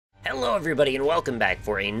Hello everybody and welcome back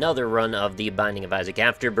for another run of the Binding of Isaac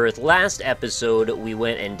Afterbirth. Last episode we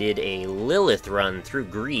went and did a Lilith run through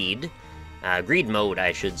Greed. Greed mode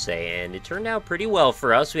I should say, and it turned out pretty well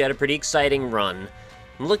for us. We had a pretty exciting run.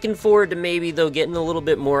 I'm looking forward to maybe though getting a little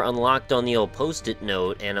bit more unlocked on the old post-it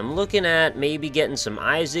note, and I'm looking at maybe getting some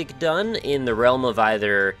Isaac done in the realm of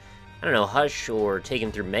either, I don't know, Hush or take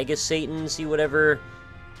him through Mega Satan, see whatever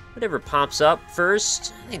pops up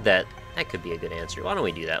first. I think that could be a good answer. Why don't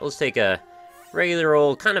we do that? Let's take a regular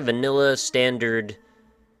old, kind of vanilla, standard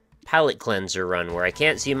palate cleanser run where I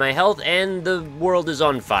can't see my health and the world is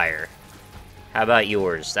on fire. How about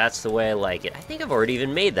yours? That's the way I like it. I think I've already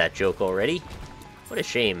even made that joke already. What a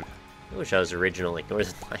shame. I wish I was original like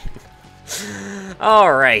Northern Lion.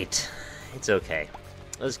 Alright. It's okay.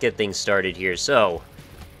 Let's get things started here. So,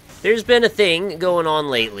 there's been a thing going on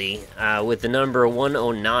lately with the number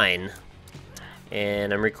 109.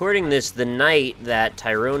 And I'm recording this the night that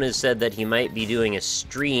Tyrone has said that he might be doing a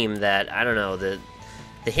stream that, I don't know, the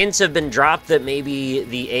hints have been dropped that maybe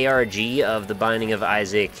the ARG of the Binding of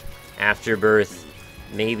Isaac Afterbirth,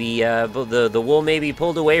 maybe the wool may be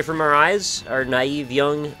pulled away from our eyes, our naive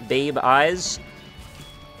young babe eyes.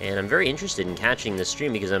 And I'm very interested in catching this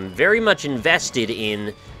stream because I'm very much invested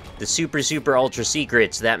in the super ultra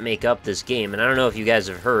secrets that make up this game. And I don't know if you guys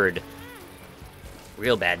have heard,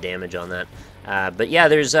 real bad damage on that. But yeah,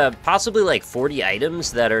 there's possibly like 40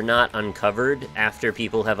 items that are not uncovered after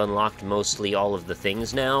people have unlocked mostly all of the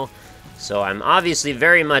things now. So I'm obviously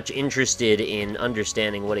very much interested in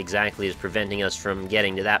understanding what exactly is preventing us from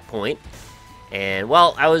getting to that point. And,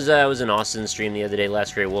 well, I was in Austin's stream the other day,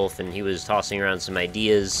 Last Grey Wolf, and he was tossing around some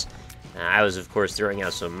ideas. I was, of course, throwing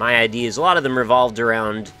out some of my ideas. A lot of them revolved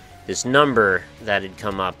around this number that had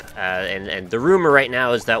come up. And the rumor right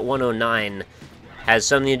now is that 109 has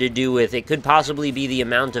something to do with, it could possibly be the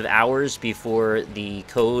amount of hours before the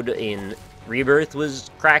code in Rebirth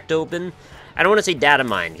was cracked open. I don't want to say data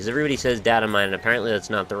mine, because everybody says data mine, and apparently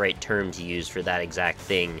that's not the right term to use for that exact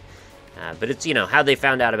thing. But it's, you know, how they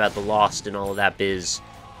found out about the Lost and all of that biz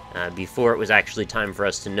before it was actually time for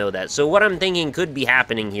us to know that. So what I'm thinking could be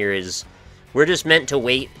happening here is we're just meant to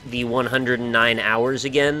wait the 109 hours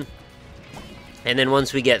again. And then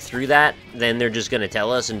once we get through that, then they're just going to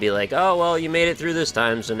tell us and be like, oh, well, you made it through this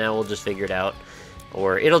time, so now we'll just figure it out.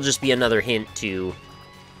 Or it'll just be another hint to,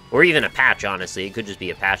 or even a patch, honestly. It could just be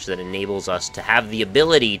a patch that enables us to have the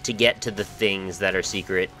ability to get to the things that are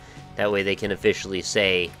secret. That way they can officially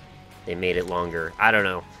say they made it longer. I don't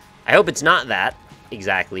know. I hope it's not that,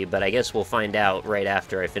 exactly, but I guess we'll find out right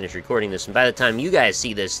after I finish recording this. And by the time you guys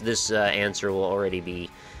see this, this answer will already be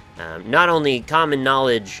not only common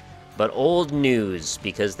knowledge, but old news,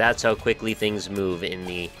 because that's how quickly things move in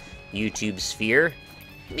the YouTube sphere.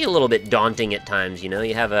 It can be a little bit daunting at times, you know?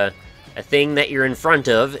 You have a thing that you're in front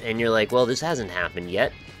of, and you're like, well, this hasn't happened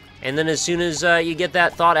yet. And then as soon as you get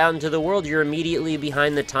that thought out into the world, you're immediately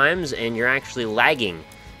behind the times, and you're actually lagging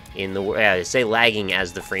in the... I say lagging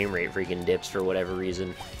as the frame rate freaking dips for whatever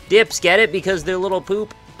reason. Dips, get it? Because they're little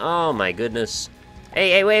poop? Oh, my goodness.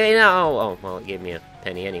 Hey, wait, no! Oh, well, it gave me a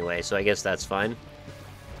penny anyway, so I guess that's fine.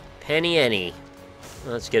 Penny any.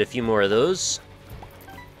 Let's get a few more of those.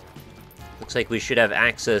 Looks like we should have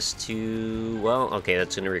access to... Well, okay,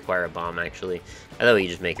 that's going to require a bomb, actually. I thought we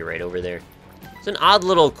could just make it right over there. It's an odd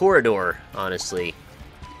little corridor, honestly.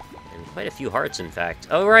 And quite a few hearts, in fact.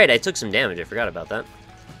 Oh, right, I took some damage. I forgot about that.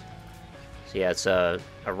 So yeah, it's a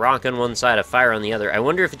rock on one side, a fire on the other. I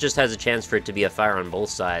wonder if it just has a chance for it to be a fire on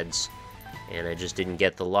both sides. And I just didn't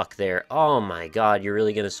get the luck there. Oh my god, you're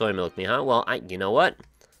really going to soy milk me, huh? Well, you know what?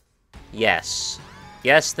 Yes.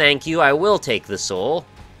 Yes, thank you. I will take the soul.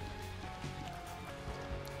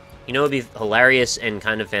 You know what would be hilarious and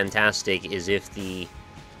kind of fantastic is if the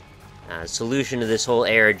solution to this whole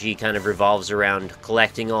ARG kind of revolves around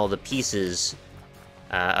collecting all the pieces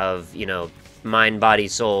of, you know, mind, body,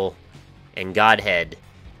 soul, and Godhead,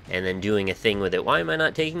 and then doing a thing with it. Why am I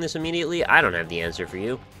not taking this immediately? I don't have the answer for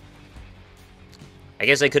you. I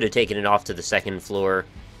guess I could have taken it off to the second floor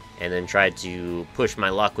and then tried to push my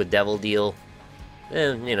luck with Devil Deal.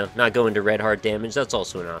 And, you know, not go into red heart damage, that's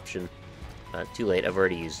also an option. Too late, I've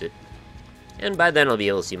already used it. And by then I'll be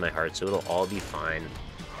able to see my heart, so it'll all be fine.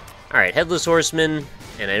 Alright, Headless Horseman,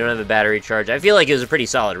 and I don't have a battery charge. I feel like it was a pretty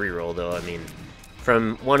solid reroll, though. I mean,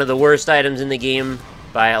 from one of the worst items in the game,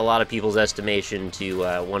 by a lot of people's estimation,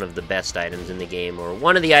 to one of the best items in the game, or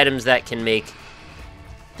one of the items that can make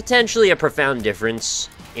potentially a profound difference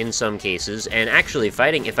in some cases. And actually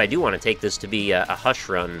fighting, if I do want to take this to be a Hush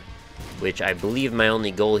run, which I believe my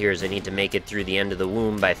only goal here is I need to make it through the end of the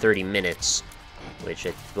womb by 30 minutes. Which,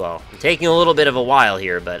 well, I'm taking a little bit of a while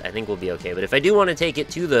here, but I think we'll be okay. But if I do want to take it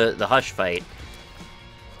to the Hush fight,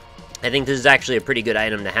 I think this is actually a pretty good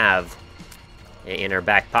item to have in our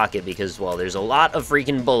back pocket because, well, there's a lot of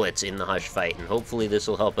freaking bullets in the Hush fight, and hopefully this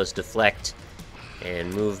will help us deflect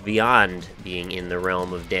and move beyond being in the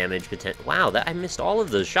realm of damage potential. Wow, I missed all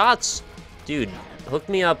of those shots! Dude, hook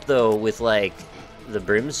me up, though, with, like, the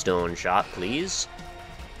brimstone shot, please.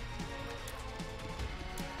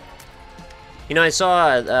 You know, I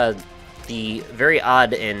saw the very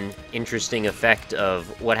odd and interesting effect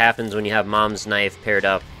of what happens when you have Mom's knife paired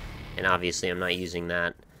up, and obviously I'm not using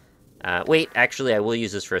that. Wait, actually, I will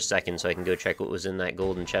use this for a second so I can go check what was in that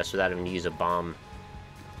golden chest without having to use a bomb.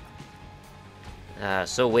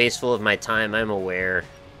 So wasteful of my time, I'm aware.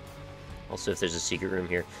 Also, if there's a secret room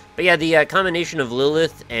here. But yeah, the combination of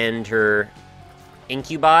Lilith and her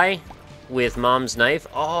incubi with Mom's knife.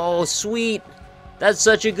 Oh, sweet! That's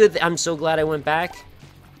such a good I'm so glad I went back.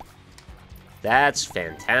 That's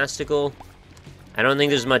fantastical. I don't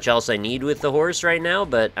think there's much else I need with the horse right now,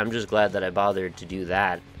 but I'm just glad that I bothered to do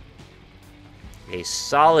that. A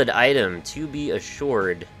solid item, to be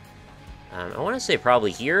assured. I want to say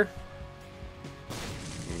probably here.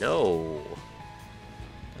 No.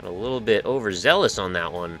 Got a little bit overzealous on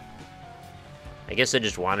that one. I guess I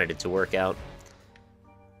just wanted it to work out.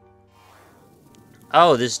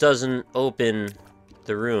 Oh, this doesn't open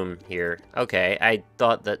the room here. Okay, I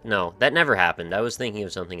thought that... No, that never happened. I was thinking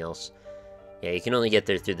of something else. Yeah, you can only get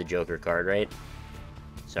there through the Joker card, right?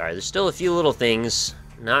 Sorry, there's still a few little things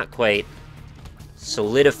not quite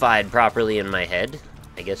solidified properly in my head.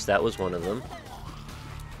 I guess that was one of them.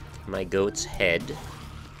 My goat's head.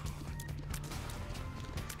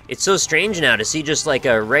 It's so strange now to see just like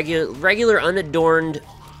a regular unadorned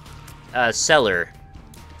cellar.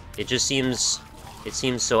 It just seems... It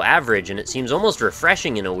seems so average, and it seems almost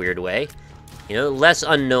refreshing in a weird way. You know, less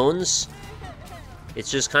unknowns.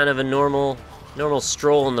 It's just kind of a normal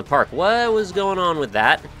stroll in the park. What was going on with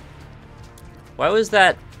that? Why was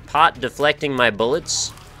that pot deflecting my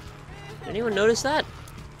bullets? Did anyone notice that?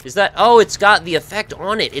 Is that... Oh, it's got the effect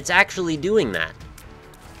on it. It's actually doing that.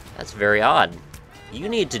 That's very odd. You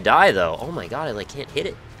need to die, though. Oh my god, I, like, can't hit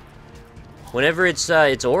it. Whenever its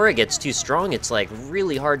aura gets too strong, it's, like,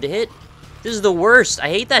 really hard to hit. This is the worst. I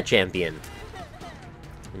hate that champion.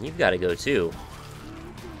 And you've got to go, too.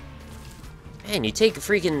 Man, you take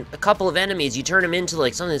a couple of enemies, you turn them into,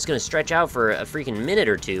 like, something that's going to stretch out for a freaking minute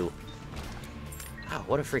or two. Wow,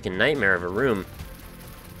 what a freaking nightmare of a room.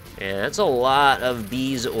 And that's a lot of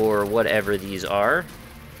bees or whatever these are.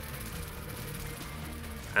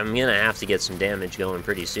 I'm going to have to get some damage going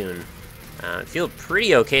pretty soon. I feel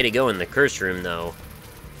pretty okay to go in the curse room, though.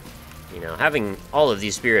 You know, having all of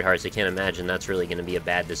these spirit hearts, I can't imagine that's really going to be a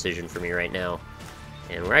bad decision for me right now.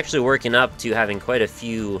 And we're actually working up to having quite a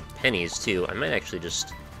few pennies, too. I might actually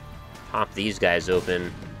just pop these guys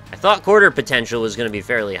open. I thought quarter potential was going to be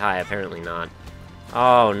fairly high, apparently not.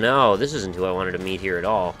 Oh, no, this isn't who I wanted to meet here at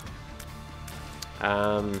all.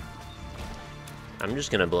 I'm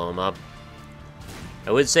just going to blow him up.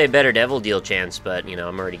 I would say better devil deal chance, but, you know,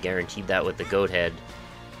 I'm already guaranteed that with the goat head.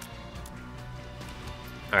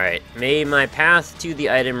 Alright, may my path to the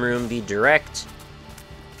item room be direct?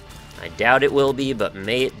 I doubt it will be, but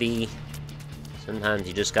may it be. Sometimes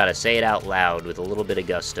you just gotta say it out loud with a little bit of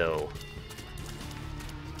gusto.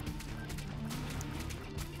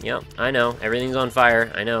 Yep, I know. Everything's on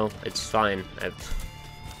fire. I know. It's fine.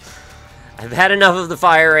 I've had enough of the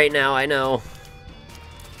fire right now, I know.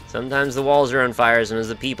 Sometimes the walls are on fire, sometimes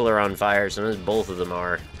the people are on fire, sometimes both of them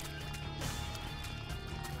are.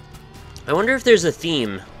 I wonder if there's a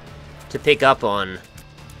theme to pick up on.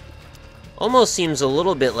 Almost seems a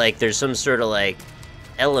little bit like there's some sort of, like,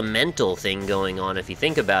 elemental thing going on, if you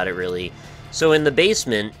think about it, really. So in the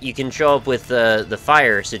basement, you can show up with the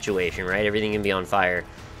fire situation, right? Everything can be on fire.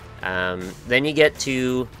 Then you get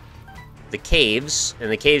to the caves,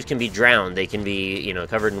 and the caves can be drowned. They can be, you know,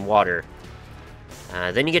 covered in water.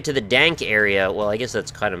 Then you get to the dank area. Well, I guess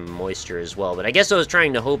that's kind of moisture as well. But I guess I was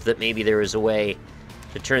trying to hope that maybe there was a way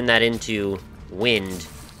to turn that into wind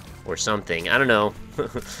or something. I don't know.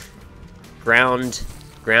 Ground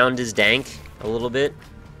is dank a little bit.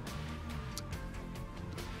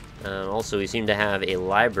 Also, we seem to have a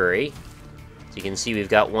library. So you can see we've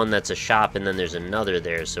got one that's a shop, and then there's another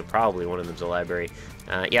there, so probably one of them's a library.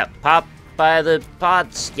 Yeah, pop by the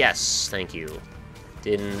pots. Yes, thank you.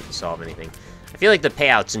 Didn't solve anything. I feel like the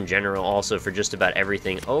payouts in general also for just about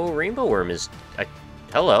everything. Oh, Rainbow Worm is...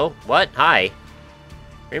 hello? What? Hi.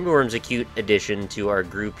 Rainbow Worm's a cute addition to our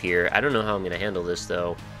group here. I don't know how I'm going to handle this,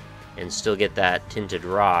 though, and still get that tinted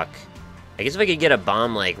rock. I guess if I could get a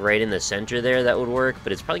bomb, like, right in the center there, that would work,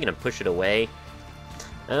 but it's probably gonna push it away.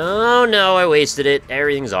 Oh, no, I wasted it.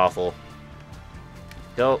 Everything's awful.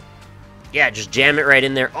 Go. Yeah, just jam it right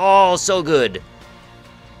in there. Oh, so good.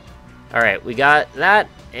 Alright, we got that,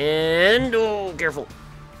 and... Oh, careful.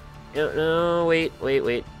 No,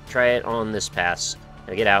 wait. Try it on this pass.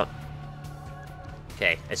 Now get out.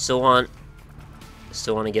 Okay, I still want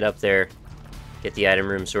to get up there, get the item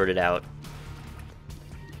room sorted out.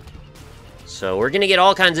 So we're going to get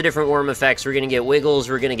all kinds of different worm effects. We're going to get wiggles,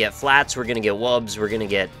 we're going to get flats, we're going to get wubs, we're going to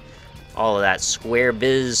get all of that square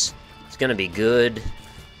biz. It's going to be good.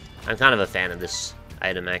 I'm kind of a fan of this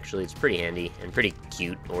item, actually. It's pretty handy and pretty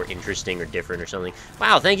cute or interesting or different or something.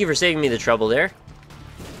 Wow, thank you for saving me the trouble there.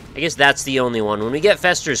 I guess that's the only one. When we get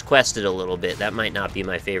Fester's quested a little bit, that might not be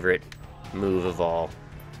my favorite move of all.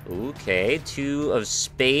 Okay, 2 of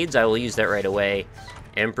spades. I will use that right away.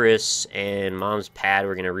 Empress and Mom's Pad,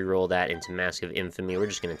 we're going to reroll that into Mask of Infamy. We're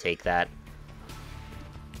just going to take that.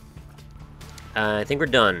 I think we're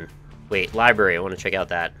done. Wait, library, I want to check out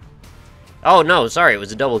that. Oh, no, sorry, it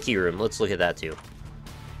was a double key room. Let's look at that, too.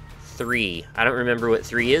 3. I don't remember what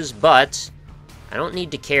 3 is, but I don't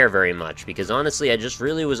need to care very much, because honestly, I just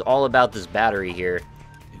really was all about this battery here.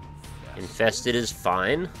 Infested is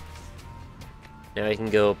fine. Now I can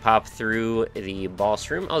go pop through the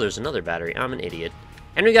boss room. Oh, there's another battery. I'm an idiot.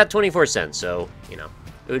 And we got 24 cents, so, you know,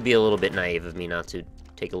 it would be a little bit naive of me not to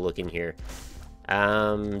take a look in here.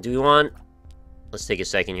 Do we want... Let's take a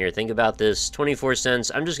second here. Think about this. 24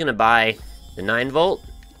 cents. I'm just going to buy the 9 volt.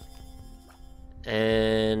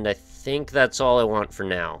 And I think that's all I want for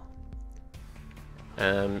now.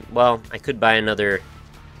 Well, I could buy another...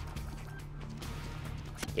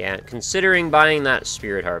 Yeah, considering buying that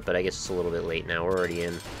Spirit Heart, but I guess it's a little bit late now. We're already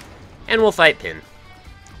in. And we'll fight Pin.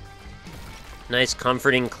 Nice,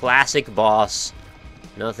 comforting, classic boss.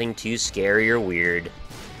 Nothing too scary or weird.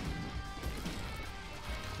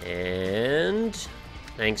 And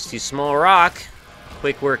thanks to Small Rock,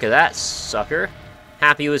 quick work of that sucker.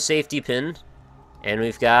 Happy with Safety Pin. And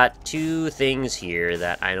we've got 2 things here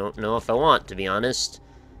that I don't know if I want, to be honest.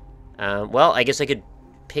 Well, I guess I could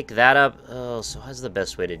pick that up. Oh, so how's the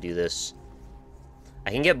best way to do this?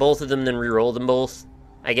 I can get both of them, then re-roll them both,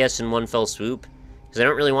 I guess, in one fell swoop. Because I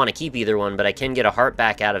don't really want to keep either one, but I can get a heart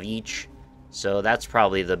back out of each. So that's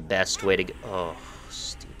probably the best way to go. Oh,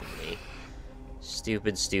 stupid me.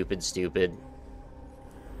 Stupid.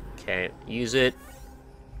 Okay, use it.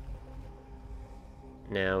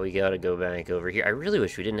 Now we gotta go back over here. I really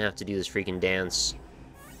wish we didn't have to do this freaking dance.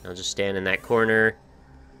 I'll just stand in that corner.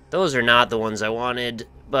 Those are not the ones I wanted,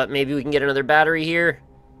 but maybe we can get another battery here.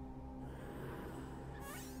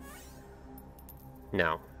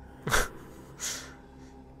 No.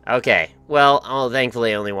 Okay, well,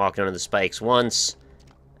 thankfully I only walked onto the spikes once.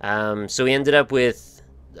 So we ended up with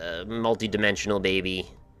a multi-dimensional baby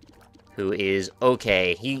who is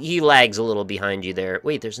okay. He lags a little behind you there.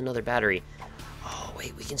 Wait, there's another battery. Oh,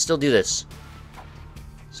 wait, we can still do this.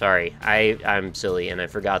 Sorry, I'm silly, and I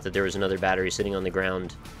forgot that there was another battery sitting on the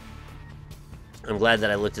ground. I'm glad that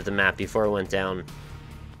I looked at the map before I went down.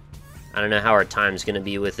 I don't know how our time's going to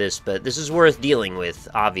be with this, but this is worth dealing with,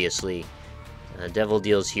 obviously. Devil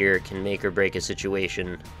deals here can make or break a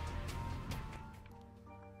situation.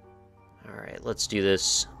 Alright, let's do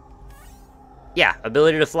this. Yeah,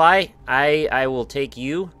 ability to fly. I will take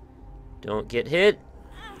you. Don't get hit.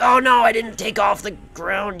 Oh no, I didn't take off the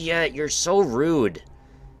ground yet. You're so rude.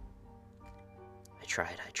 I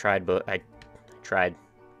tried.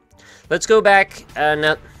 Let's go back.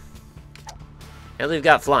 Now that we've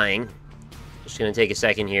got flying, just gonna take a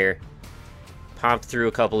second here. Pop through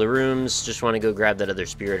a couple of rooms. Just want to go grab that other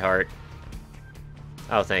Spirit Heart.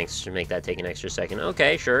 Oh, thanks. Should make that take an extra second.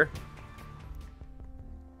 Okay, sure.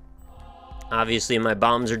 Obviously, my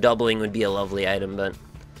bombs are doubling would be a lovely item, but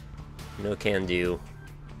no can do.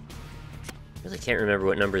 Really can't remember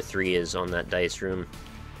what number 3 is on that dice room.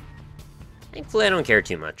 Thankfully, I don't care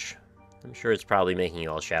too much. I'm sure it's probably making you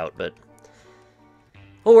all shout, but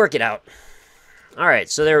we'll work it out. Alright,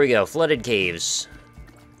 so there we go. Flooded caves.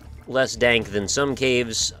 Less dank than some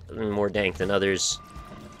caves, more dank than others,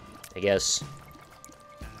 I guess.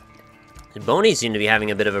 The bonies seem to be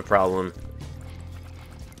having a bit of a problem.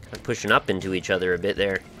 Kind of pushing up into each other a bit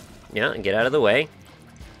there. Yeah, get out of the way.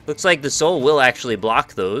 Looks like the soul will actually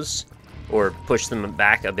block those, or push them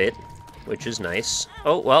back a bit, which is nice.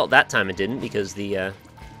 Oh, well, that time it didn't, because the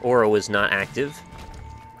aura was not active.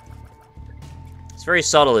 It's very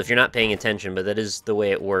subtle if you're not paying attention, but that is the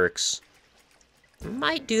way it works.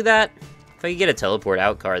 Might do that. If I could get a teleport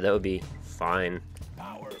out card, that would be fine.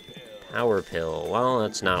 Power pill. Well,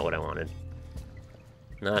 that's not what I wanted.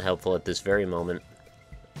 Not helpful at this very moment.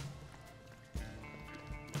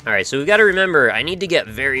 Alright, so we've got to remember, I need to get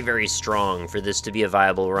very, very strong for this to be a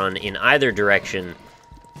viable run in either direction.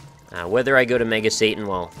 Whether I go to Mega Satan,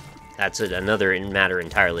 well, that's another matter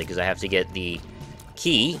entirely, because I have to get the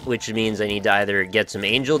key, which means I need to either get some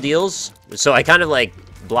angel deals, so I kind of, like,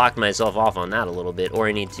 blocked myself off on that a little bit, or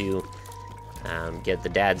I need to get the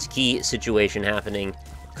dad's key situation happening.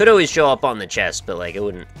 Could always show up on the chest, but, like, I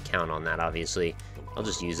wouldn't count on that, obviously. I'll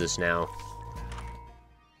just use this now.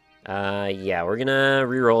 Yeah, we're gonna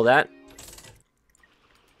re-roll that.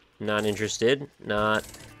 Not interested. Not.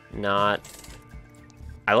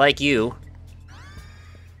 I like you.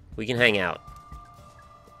 We can hang out.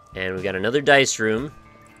 And we've got another dice room.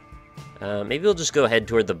 Maybe we'll just go head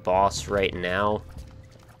toward the boss right now.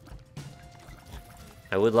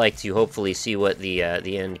 I would like to hopefully see what the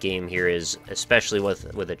end game here is, especially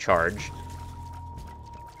with a charge.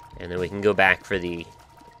 And then we can go back for the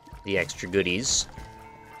extra goodies.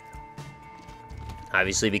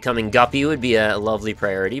 Obviously, becoming Guppy would be a lovely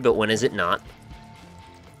priority, but when is it not?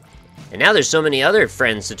 And now there's so many other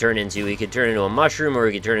friends to turn into. We could turn into a mushroom, or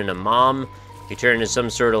we could turn into Mom. We could turn into some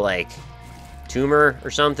sort of, like, tumor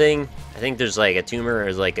or something. I think there's, like, a tumor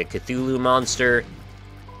or, like, a Cthulhu monster.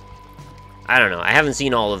 I don't know. I haven't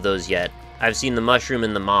seen all of those yet. I've seen the mushroom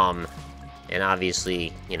and the Mom. And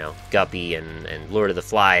obviously, you know, Guppy and Lord of the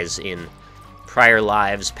Flies in prior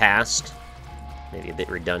lives past. Maybe a bit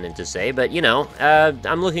redundant to say, but, you know,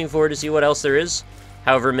 I'm looking forward to see what else there is.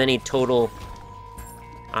 However many total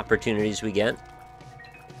opportunities we get.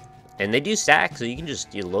 And they do stack, so you can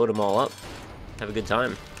just load them all up. Have a good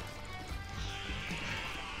time.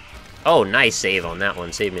 Oh, nice save on that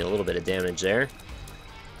one. Saved me a little bit of damage there.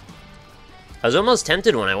 I was almost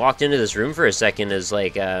tempted when I walked into this room for a second as,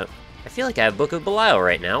 like, I feel like I have Book of Belial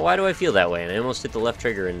right now. Why do I feel that way? And I almost hit the left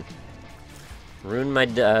trigger and ruined my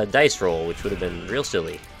dice roll, which would have been real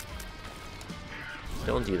silly.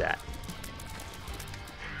 Don't do that.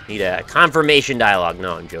 Need a confirmation dialogue.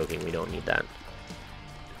 No, I'm joking. We don't need that.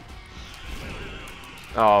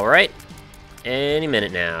 Alright. Any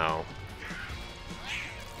minute now.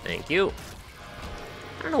 Thank you.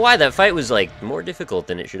 I don't know why that fight was, like, more difficult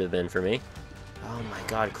than it should have been for me. Oh my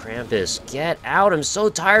god, Krampus. Get out! I'm so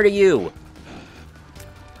tired of you!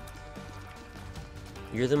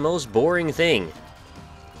 You're the most boring thing.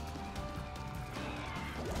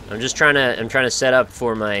 I'm trying to set up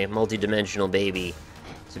for my multi-dimensional baby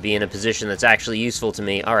to be in a position that's actually useful to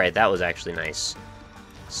me. Alright, that was actually nice.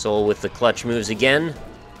 Soul with the clutch moves again.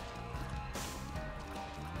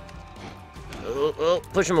 Oh,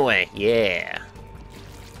 push him away. Yeah.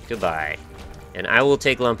 Goodbye. And I will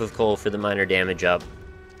take Lump of Coal for the minor damage up.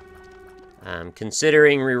 I'm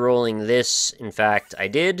considering re-rolling this. In fact, I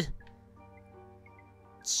did.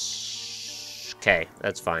 Okay,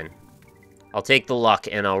 that's fine. I'll take the luck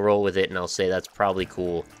and I'll roll with it and I'll say that's probably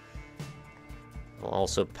cool. I'll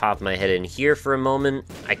also pop my head in here for a moment.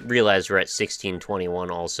 I realize we're at 1621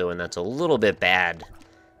 also, and that's a little bit bad.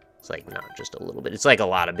 It's like, not just a little bit. It's like a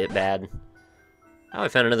lot of bit bad. Oh, I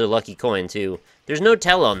found another lucky coin, too. There's no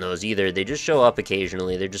tell on those, either. They just show up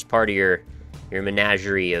occasionally. They're just part of your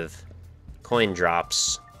menagerie of coin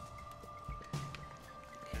drops.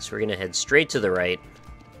 Okay, so we're going to head straight to the right.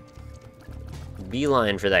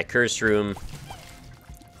 Beeline for that curse room.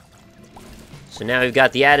 So now we've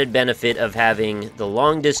got the added benefit of having the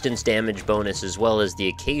long-distance damage bonus as well as the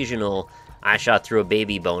occasional I shot through a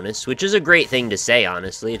baby bonus, which is a great thing to say,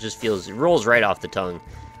 honestly. It just feels, it rolls right off the tongue.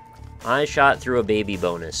 I shot through a baby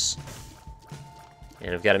bonus.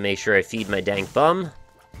 And I've got to make sure I feed my dank bum.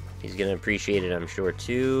 He's going to appreciate it, I'm sure,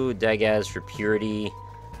 too. Dagaz for purity.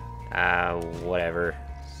 Whatever.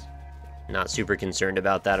 Not super concerned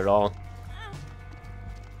about that at all.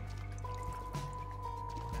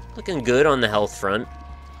 Looking good on the health front.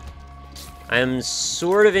 I'm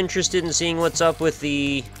sort of interested in seeing what's up with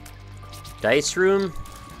the dice room.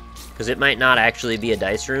 Because it might not actually be a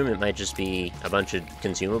dice room, it might just be a bunch of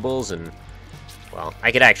consumables, and, well,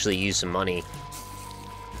 I could actually use some money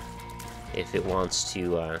if it wants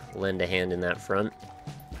to lend a hand in that front.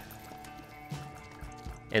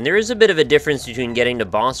 And there is a bit of a difference between getting to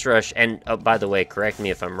boss rush, and, oh, by the way, correct me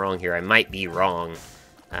if I'm wrong here, I might be wrong,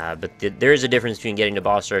 but there is a difference between getting to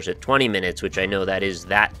boss rush at 20 minutes, which I know that is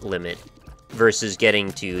that limit, versus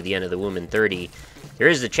getting to the end of the womb in 30. There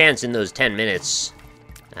is a chance in those 10 minutes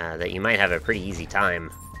that you might have a pretty easy time.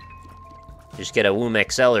 Just get a Womb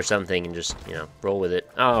XL or something and just, you know, roll with it.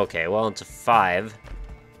 Oh, okay, well, it's a 5.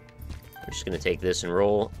 I'm just going to take this and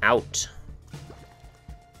roll out.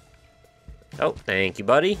 Oh, thank you,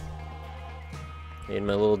 buddy. Made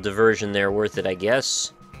my little diversion there worth it, I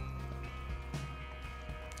guess.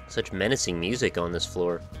 Such menacing music on this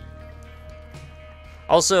floor.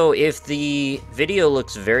 Also, if the video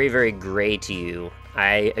looks very, very gray to you,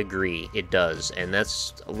 I agree, it does. And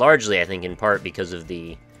that's largely, I think, in part because of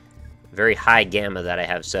the very high gamma that I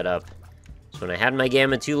have set up. So when I had my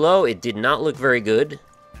gamma too low, it did not look very good.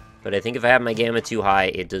 But I think if I have my gamma too high,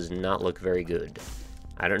 it does not look very good.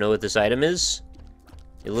 I don't know what this item is.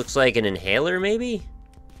 It looks like an inhaler, maybe?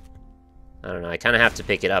 I don't know, I kind of have to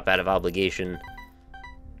pick it up out of obligation.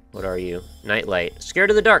 What are you? Nightlight. Scared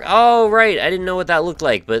of the dark. Oh, right, I didn't know what that looked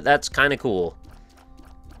like, but that's kind of cool.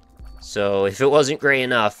 So, if it wasn't gray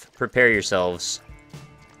enough, prepare yourselves.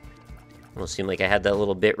 Almost seemed like I had that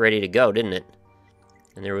little bit ready to go, didn't it?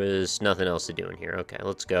 And there was nothing else to do in here. Okay,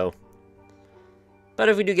 let's go. But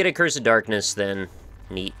if we do get a Curse of Darkness, then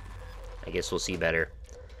neat. I guess we'll see better.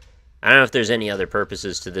 I don't know if there's any other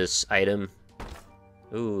purposes to this item.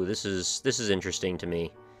 Ooh, this is interesting to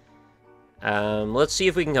me. Let's see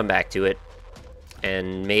if we can come back to it.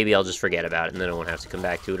 And maybe I'll just forget about it, and then I won't have to come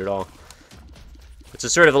back to it at all. It's a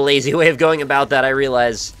sort of a lazy way of going about that, I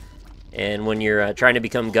realize. And when you're trying to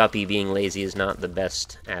become guppy, being lazy is not the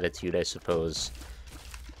best attitude, I suppose.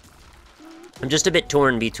 I'm just a bit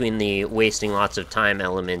torn between the wasting lots of time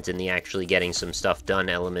element and the actually getting some stuff done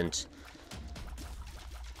element.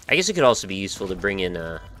 I guess it could also be useful to bring in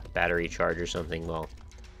a battery charge or something. Well,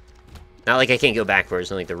 not like I can't go back for it.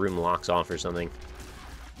 It's not like the room locks off or something.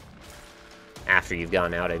 After you've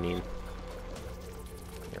gone out, I mean.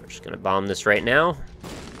 Yeah, we're just going to bomb this right now.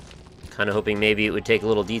 Kind of hoping maybe it would take a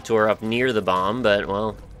little detour up near the bomb, but,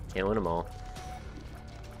 well, can't win them all.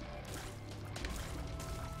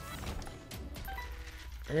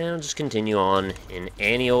 And I'll just continue on in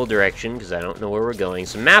any old direction, because I don't know where we're going.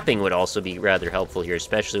 Some mapping would also be rather helpful here,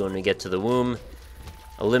 especially when we get to the womb.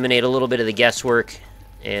 Eliminate a little bit of the guesswork,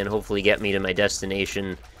 and hopefully get me to my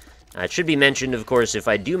destination. It should be mentioned, of course, if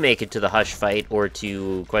I do make it to the Hush fight, or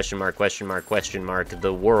to question mark,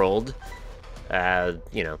 the world,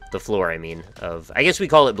 you know, the floor, I mean, of, I guess we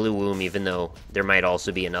call it Blue Womb, even though there might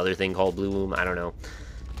also be another thing called Blue Womb, I don't know.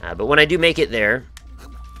 But when I do make it there,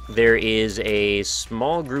 there is a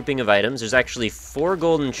small grouping of items. There's actually 4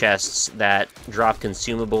 golden chests that drop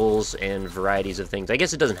consumables and varieties of things. I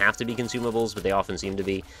guess it doesn't have to be consumables, but they often seem to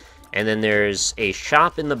be. And then there's a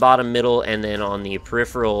shop in the bottom middle, and then on the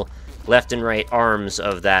peripheral left and right arms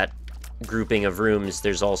of that grouping of rooms,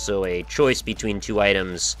 there's also a choice between 2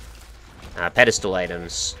 items, pedestal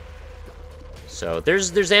items. So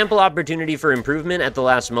there's ample opportunity for improvement at the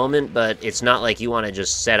last moment, but it's not like you want to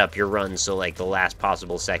just set up your run so like the last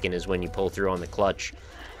possible second is when you pull through on the clutch.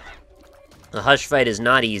 The Hush fight is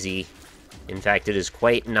not easy. In fact, it is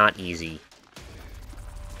quite not easy.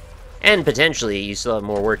 And potentially, you still have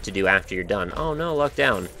more work to do after you're done. Oh no, luck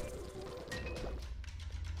down.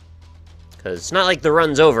 Because it's not like the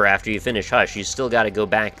run's over after you finish Hush. You still got to go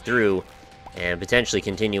back through and potentially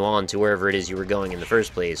continue on to wherever it is you were going in the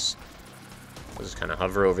first place. I'll just kind of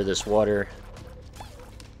hover over this water.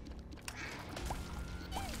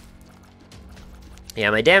 Yeah,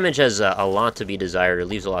 my damage has a lot to be desired, or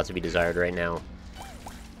leaves a lot to be desired right now.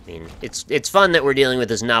 I mean, it's fun that we're dealing with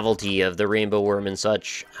this novelty of the rainbow worm and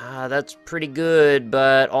such. That's pretty good,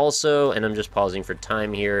 but also, and I'm just pausing for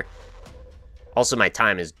time here. Also, my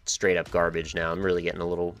time is straight up garbage now. I'm really getting a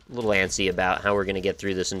little antsy about how we're going to get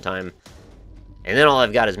through this in time. And then all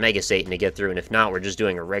I've got is Mega Satan to get through, and if not, we're just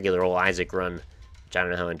doing a regular old Isaac run. Which I don't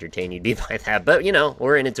know how entertained you'd be by that, but, you know,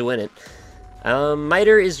 we're in it to win it.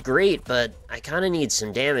 Miter is great, but I kind of need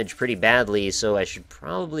some damage pretty badly, so I should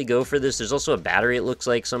probably go for this. There's also a battery, it looks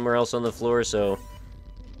like, somewhere else on the floor, so...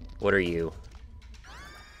 What are you?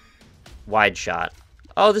 Wide shot.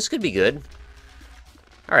 Oh, this could be good.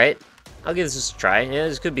 Alright, I'll give this a try. Yeah,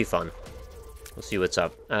 this could be fun. We'll see what's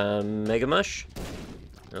up. Mega Mush?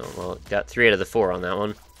 Oh, well, got 3 out of the 4 on that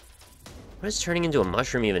one. What does turning into a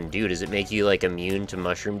mushroom even do? Does it make you, like, immune to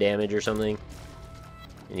mushroom damage or something?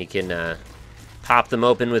 And you can, pop them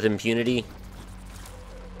open with impunity?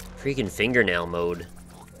 Freaking fingernail mode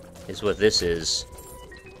is what this is.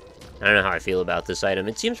 I don't know how I feel about this item.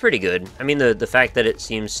 It seems pretty good. I mean, the fact that it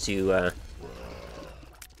seems to,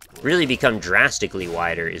 really become drastically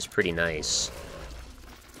wider is pretty nice.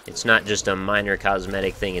 It's not just a minor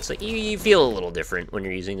cosmetic thing. It's like, you feel a little different when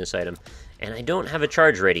you're using this item. And I don't have a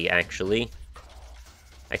charge ready, actually.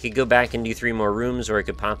 I could go back and do 3 more rooms, or I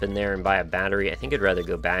could pop in there and buy a battery. I think I'd rather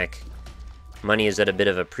go back. Money is at a bit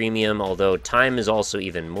of a premium, although time is also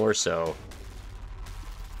even more so.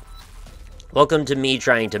 Welcome to me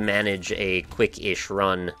trying to manage a quick-ish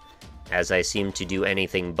run, as I seem to do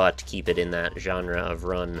anything but keep it in that genre of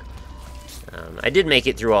run. I did make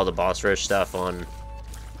it through all the boss rush stuff on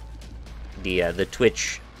the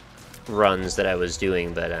Twitch runs that I was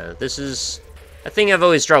doing, but this is a thing I've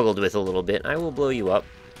always struggled with a little bit. I will blow you up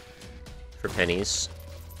for pennies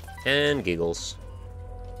and giggles.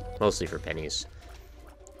 Mostly for pennies.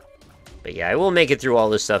 But yeah, I will make it through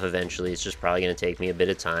all this stuff eventually. It's just probably going to take me a bit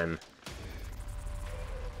of time.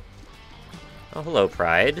 Oh, hello,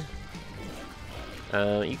 Pride.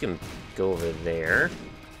 You can go over there.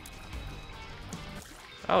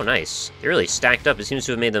 Oh, nice. They're really stacked up. It seems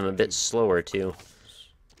to have made them a bit slower, too.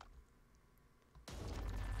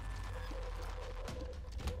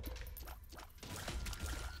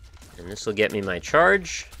 And this will get me my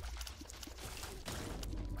charge.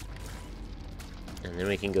 And then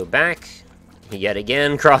we can go back, yet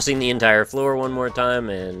again, crossing the entire floor one more time,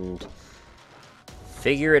 and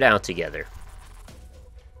figure it out together.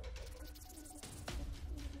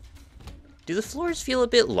 Do the floors feel a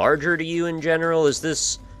bit larger to you in general? Do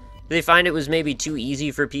they find it was maybe too easy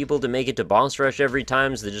for people to make it to boss rush every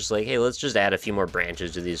time, so they're just like, hey, let's just add a few more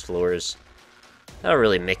branches to these floors. That'll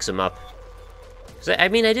really mix them up. 'Cause I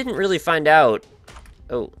mean, I didn't really find out...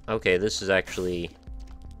 Oh, okay, this is actually...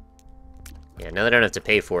 Yeah, now that I don't have to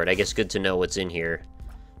pay for it, I guess good to know what's in here.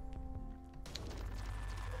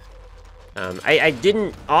 I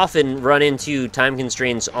didn't often run into time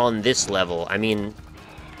constraints on this level. I mean,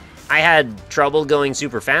 I had trouble going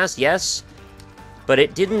super fast, yes, but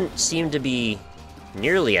it didn't seem to be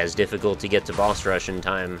nearly as difficult to get to boss rush in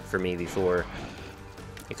time for me before.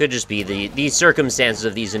 It could just be the circumstances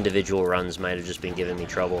of these individual runs might have just been giving me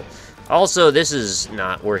trouble. Also, this is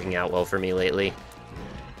not working out well for me lately.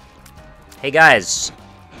 Hey guys,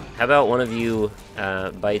 how about one of you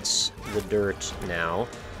bites the dirt now?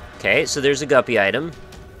 Okay, so there's a guppy item.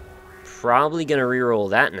 Probably gonna reroll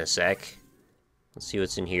that in a sec. Let's see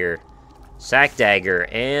what's in here. Sack dagger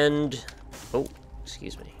and... Oh,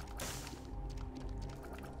 excuse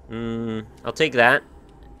me. I'll take that,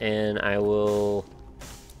 and I will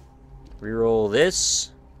reroll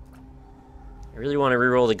this. I really want to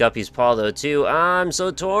reroll the guppy's paw though too. I'm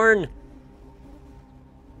so torn!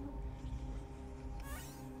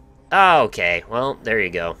 Okay, well, there you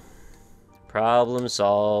go. Problem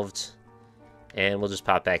solved. And we'll just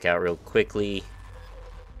pop back out real quickly.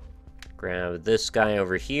 Grab this guy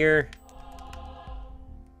over here.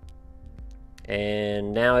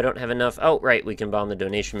 And now I don't have enough... Oh, right, we can bomb the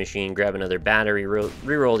donation machine, grab another battery,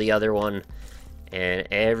 reroll the other one, and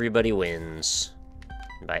everybody wins.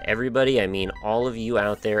 And by everybody, I mean all of you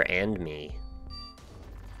out there and me.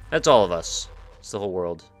 That's all of us. It's the whole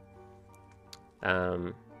world.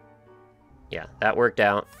 Yeah, that worked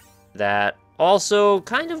out. That also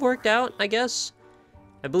kind of worked out, I guess.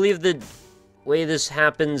 I believe the way this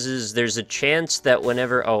happens is there's a chance that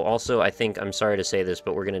whenever... Oh, also, I think... I'm sorry to say this,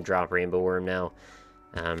 but we're going to drop Rainbow Worm now.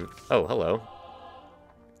 Oh, hello.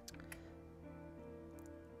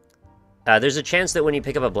 There's a chance that when you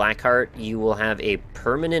pick up a black heart, you will have a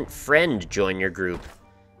permanent friend join your group.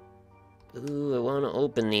 Ooh, I want to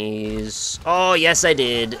open these. Oh, yes, I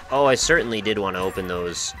did. Oh, I certainly did want to open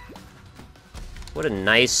those. What a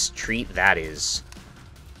nice treat that is.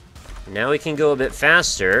 Now we can go a bit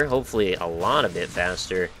faster. Hopefully a lot a bit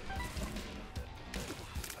faster.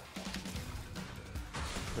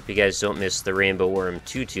 Hope you guys don't miss the Rainbow Worm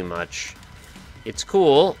too much. It's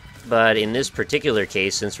cool, but in this particular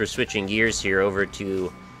case, since we're switching gears here over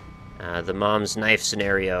to the mom's knife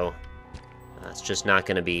scenario, it's just not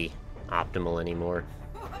going to be optimal anymore.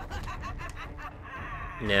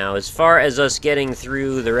 Now, as far as us getting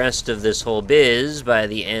through the rest of this whole biz by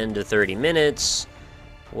the end of 30 minutes,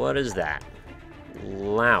 what is that?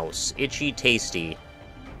 Louse. Itchy Tasty.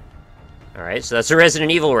 Alright, so that's a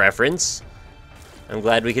Resident Evil reference. I'm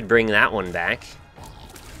glad we could bring that one back.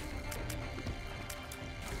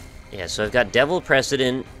 Yeah, so I've got Devil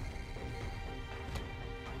Precedent,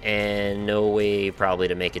 and no way probably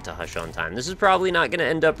to make it to Hush on time. This is probably not going to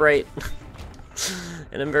end up right,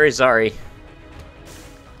 and I'm very sorry.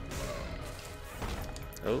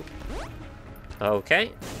 Oh.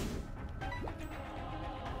 Okay.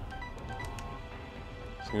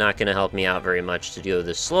 It's not going to help me out very much to do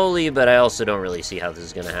this slowly, but I also don't really see how this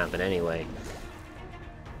is going to happen anyway.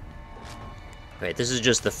 Right, this is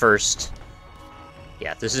just the first...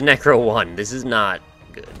 Yeah, this is Necro 1. This is not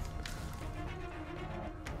good.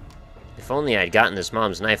 If only I'd gotten this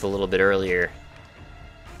mom's knife a little bit earlier.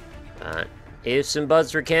 Ifs and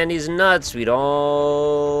buts for candies and nuts, we'd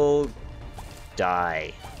all...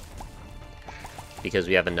 die. Because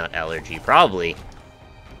we have a nut allergy, probably.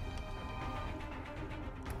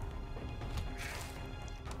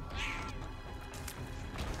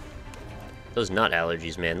 Those nut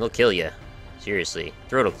allergies, man, they'll kill you. Seriously.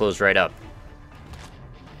 Throat will close right up.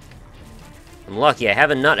 I'm lucky I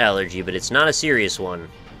have a nut allergy, but it's not a serious one.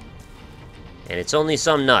 And it's only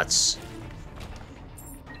some nuts.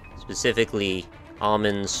 Specifically,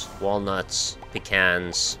 almonds, walnuts,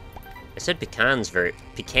 pecans. I said pecans very...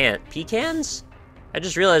 Pecans? I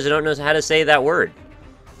just realized I don't know how to say that word.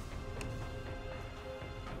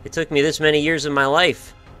 It took me this many years of my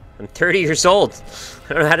life. I'm 30 years old.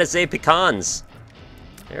 I don't know how to say pecans.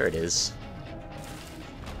 There it is.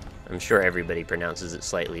 I'm sure everybody pronounces it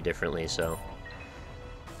slightly differently, so...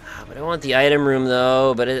 But I want the item room,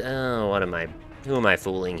 though, but it... Oh, what am I... Who am I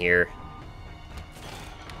fooling here?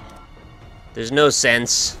 There's no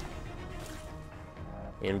sense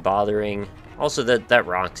in bothering. Also, that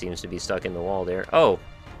rock seems to be stuck in the wall there. Oh.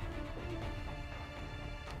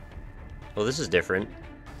 Well, this is different.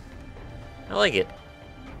 I like it.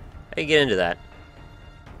 How do you get into that?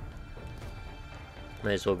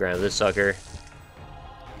 Might as well grab this sucker.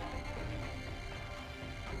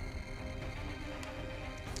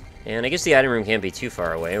 And I guess the item room can't be too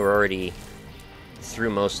far away. We're already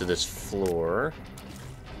through most of this floor.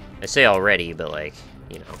 I say already, but like,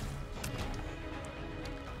 you know.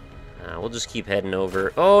 We'll just keep heading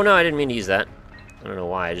over. Oh, no, I didn't mean to use that. I don't know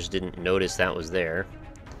why. I just didn't notice that was there.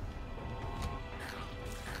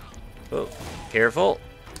 Oh, careful.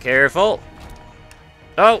 Careful.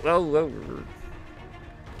 Oh.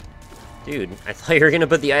 Dude, I thought you were going to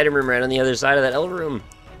put the item room right on the other side of that L room.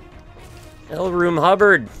 L room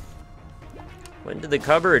Hubbard. Went to the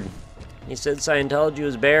cupboard. He said Scientology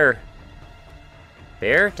was bear.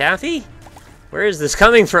 Bear? Taffy? Where is this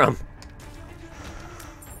coming from?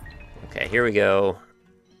 Okay, here we go.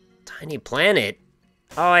 Tiny planet.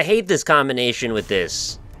 Oh, I hate this combination with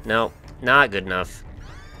this. No, not good enough.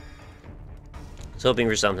 I was hoping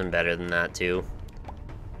for something better than that, too.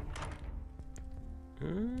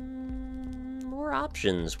 More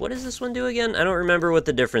options. What does this one do again? I don't remember what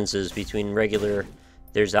the difference is between regular...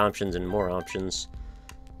 There's options and more options.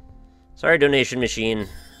 Sorry, donation machine.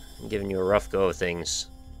 I'm giving you a rough go of things.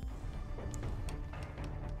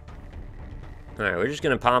 Alright, we're just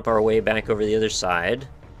going to pop our way back over the other side.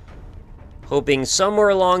 Hoping somewhere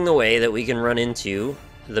along the way that we can run into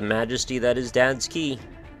the majesty that is Dad's key.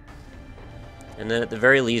 And then at the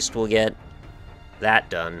very least, we'll get that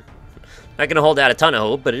done. Not going to hold out a ton of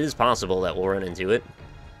hope, but it is possible that we'll run into it.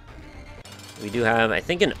 We do have, I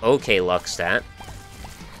think, an okay luck stat.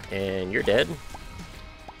 And you're dead.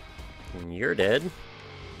 And you're dead.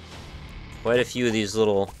 Quite a few of these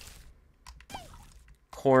little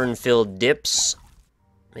corn-filled dips.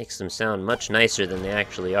 Makes them sound much nicer than they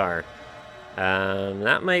actually are.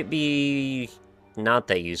 That might be not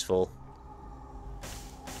that useful.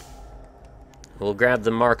 We'll grab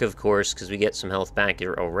the mark, of course, because we get some health back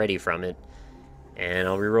here already from it. And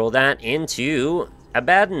I'll reroll that into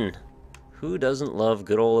Abaddon. Who doesn't love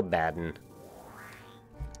good old Abaddon?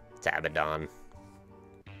 It's Abaddon.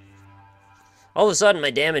 All of a sudden,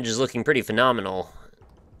 my damage is looking pretty phenomenal.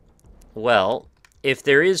 Well, if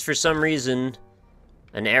there is, for some reason,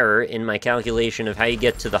 an error in my calculation of how you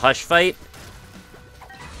get to the Hush fight,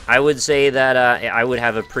 I would say that I would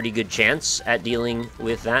have a pretty good chance at dealing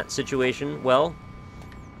with that situation well.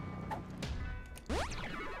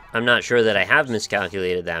 I'm not sure that I have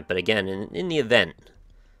miscalculated that, but again, in the event,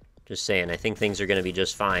 just saying, I think things are going to be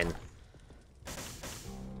just fine.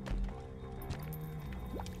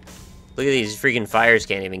 Look at these freaking fires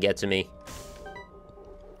can't even get to me.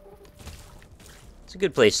 It's a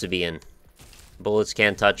good place to be in. Bullets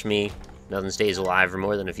can't touch me. Nothing stays alive for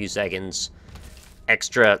more than a few seconds.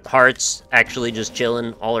 Extra hearts actually just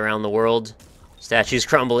chilling all around the world. Statues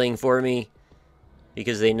crumbling for me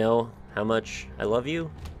because they know how much I love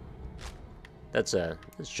you. That's a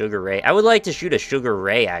sugar ray. I would like to shoot a sugar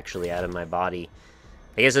ray actually out of my body.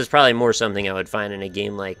 I guess that's probably more something I would find in a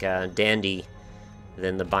game like Dandy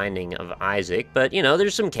than The Binding of Isaac. But, you know,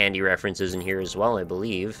 there's some candy references in here as well, I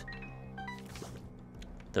believe.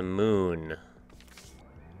 The moon.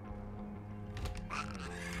 I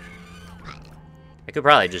could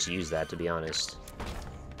probably just use that, to be honest.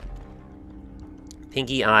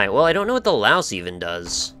 Pinky eye. Well, I don't know what the louse even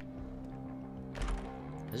does.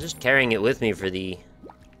 I was just carrying it with me for the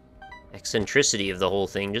eccentricity of the whole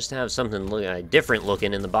thing, just to have something different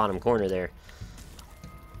looking in the bottom corner there.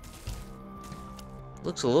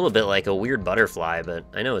 Looks a little bit like a weird butterfly, but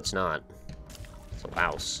I know it's not. It's a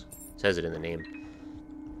louse. It says it in the name.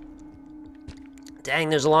 Dang,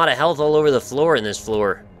 there's a lot of health all over the floor in this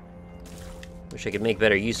floor. Wish I could make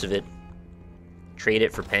better use of it. Trade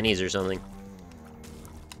it for pennies or something.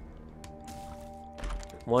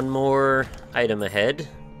 One more item ahead.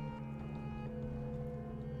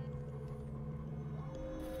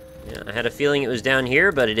 Yeah, I had a feeling it was down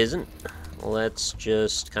here, but it isn't. let's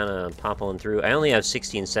just kind of pop on through. I only have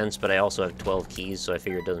 16 cents, but I also have 12 keys, so I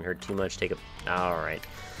figure it doesn't hurt too much. Take a... Alright.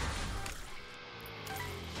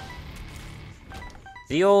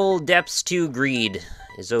 The old Depths 2 greed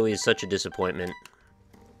is always such a disappointment.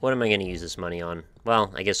 What am I going to use this money on?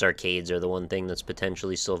 Well, I guess arcades are the one thing that's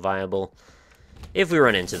potentially still viable. If we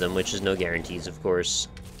run into them, which is no guarantees, of course.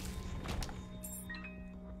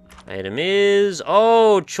 Item is...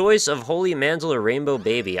 Oh! Choice of Holy Mantle or Rainbow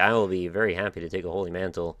Baby. I will be very happy to take a Holy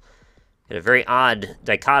Mantle. Got a very odd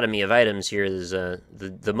dichotomy of items here. There's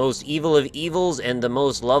the most evil of evils and the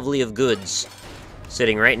most lovely of goods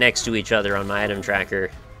sitting right next to each other on my item tracker.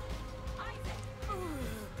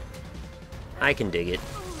 I can dig it.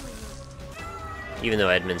 Even though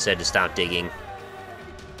Edmund said to stop digging.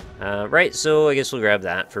 Right, so I guess we'll grab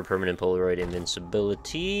that for permanent Polaroid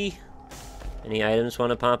invincibility. Any items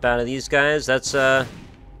want to pop out of these guys? That's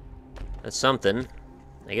something.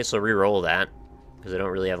 I guess I'll re-roll that, because I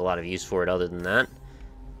don't really have a lot of use for it other than that.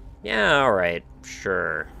 Yeah, alright,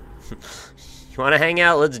 sure. You want to hang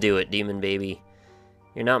out? Let's do it, Demon Baby.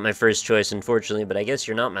 You're not my first choice, unfortunately, but I guess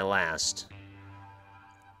you're not my last.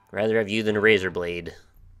 Rather have you than a razor blade.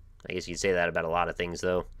 I guess you'd say that about a lot of things,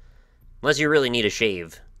 though. Unless you really need a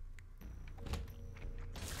shave.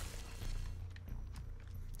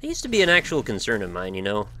 It used to be an actual concern of mine, you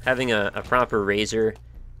know? Having a proper razor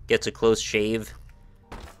gets a close shave.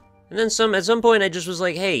 And then at some point I just was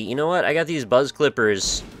like, hey, you know what? I got these buzz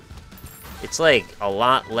clippers. It's like a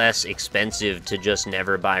lot less expensive to just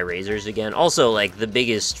never buy razors again. Also, like, the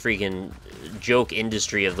biggest freaking joke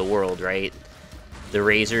industry of the world, right? The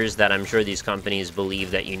razors that I'm sure these companies believe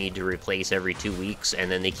that you need to replace every 2 weeks, and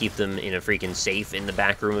then they keep them in a freaking safe in the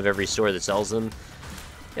back room of every store that sells them.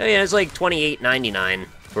 Oh yeah, it's like $28.99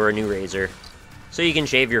 for a new razor. So you can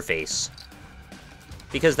shave your face.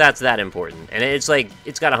 Because that's that important. And it's like,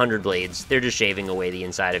 it's got 100 blades. They're just shaving away the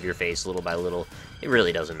inside of your face little by little. It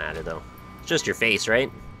really doesn't matter, though. It's just your face, right?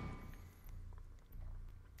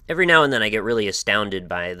 Every now and then I get really astounded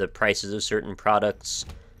by the prices of certain products.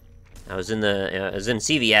 I was in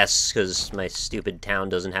CVS, because my stupid town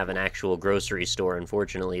doesn't have an actual grocery store,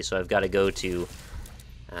 unfortunately, so I've got to go to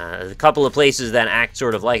a couple of places that act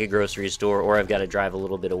sort of like a grocery store, or I've got to drive a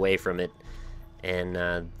little bit away from it. And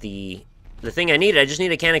the thing I needed, I just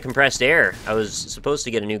need a can of compressed air. I was supposed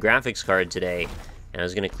to get a new graphics card today, and I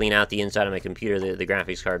was going to clean out the inside of my computer. The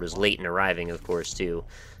graphics card was late in arriving, of course, too.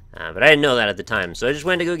 But I didn't know that at the time, so I just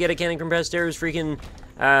went to go get a can of compressed air. It was freaking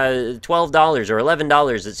 $12 or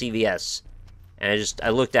 $11 at CVS. And I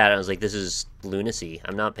looked at it, and I was like, this is lunacy.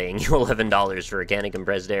 I'm not paying you $11 for a can of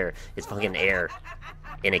compressed air. It's fucking air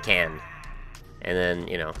in a can. And then,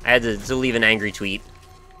 you know, I had to leave an angry tweet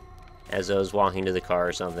as I was walking to the car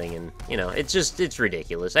or something, and, you know, it's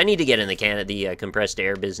ridiculous. I need to get in the compressed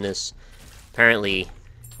air business. Apparently,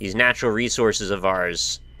 these natural resources of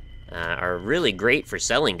ours are really great for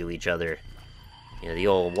selling to each other. You know, the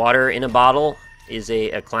old water in a bottle is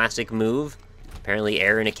a classic move. Apparently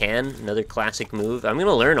air in a can, another classic move. I'm going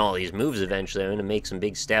to learn all these moves eventually. I'm going to make some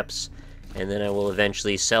big steps, and then I will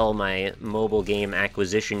eventually sell my mobile game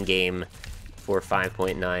acquisition game for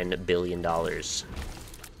 $5.9 billion.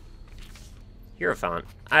 Hierophant.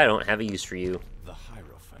 I don't have a use for you. The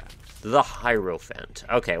Hierophant. The Hierophant.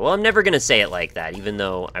 Okay, well, I'm never going to say it like that, even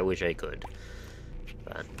though I wish I could.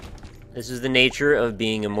 But this is the nature of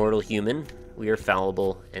being a mortal human. We are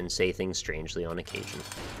fallible and say things strangely on occasion.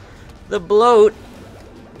 The bloat.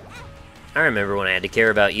 I remember when I had to care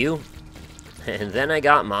about you. And then I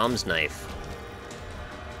got Mom's knife.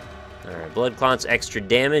 Alright, blood clots, extra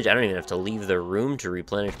damage. I don't even have to leave the room to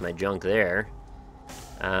replenish my junk there.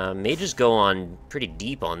 May just go on pretty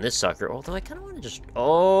deep on this sucker. Although I kind of want to just...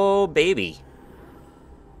 Oh, baby.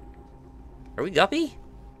 Are we Guppy?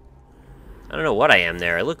 I don't know what I am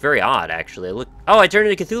there. I look very odd, actually. Oh, I turned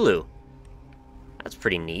into Cthulhu. That's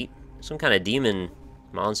pretty neat. Some kind of demon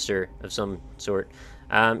monster of some sort.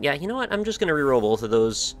 Yeah, you know what? I'm just going to reroll both of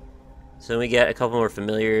those. So when we get a couple more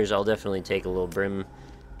familiars, I'll definitely take a little Brim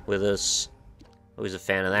with us. Always a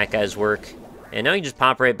fan of that guy's work. And now you can just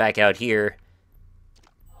pop right back out here.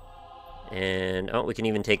 And, oh, we can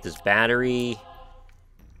even take this battery.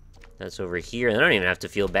 That's over here. And I don't even have to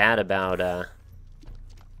feel bad about,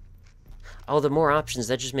 Oh, the more options,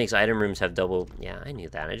 that just makes item rooms have double... Yeah, I knew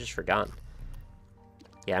that. I just forgot.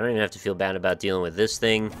 Yeah, I don't even have to feel bad about dealing with this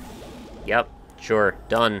thing. Yep, sure,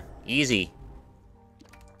 done. Easy.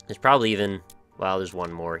 There's probably even... Well, there's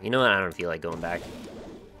one more. You know what? I don't feel like going back.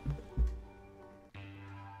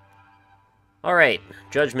 Alright,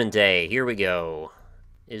 Judgment Day. Here we go.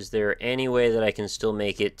 Is there any way that I can still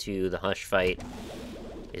make it to the Hush fight?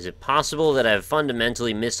 Is it possible that I've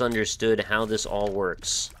fundamentally misunderstood how this all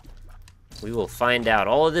works? We will find out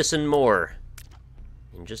all of this and more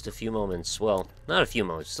in just a few moments. Well, not a few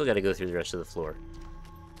moments. Still got to go through the rest of the floor.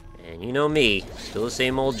 And you know me, still the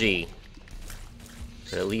same old G.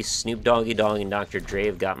 But at least Snoop Doggy Dogg and Dr. Dre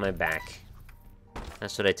have got my back.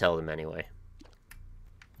 That's what I tell them anyway.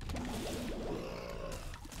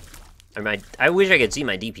 I wish I could see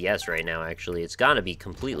my DPS right now, actually. It's gotta be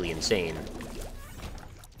completely insane.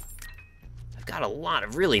 I've got a lot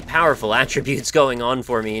of really powerful attributes going on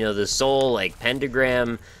for me. You know, the soul, like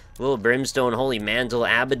pentagram, little brimstone, holy mantle,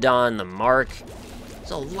 Abaddon, the mark.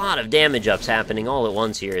 There's a lot of damage ups happening all at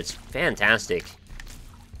once here. It's fantastic.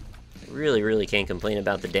 I really, really can't complain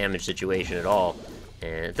about the damage situation at all.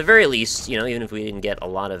 And at the very least, you know, even if we didn't get a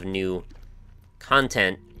lot of new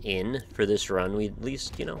content in for this run, we at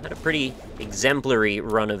least, you know, had a pretty exemplary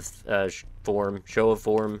run of show of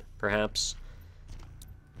form, perhaps.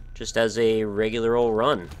 Just as a regular old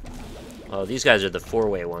run. Oh, these guys are the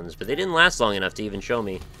four-way ones, but they didn't last long enough to even show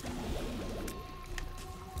me.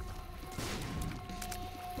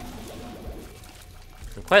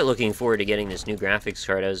 I'm quite looking forward to getting this new graphics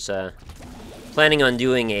card. I was planning on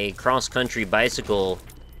doing a cross-country bicycle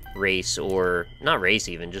race, or not race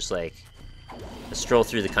even, just like a stroll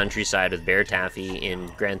through the countryside with Bear Taffy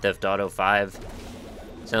in Grand Theft Auto 5.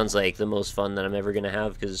 Sounds like the most fun that I'm ever gonna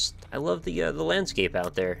have, because I love the landscape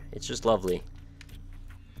out there. It's just lovely.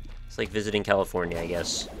 It's like visiting California, I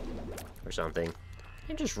guess, or something.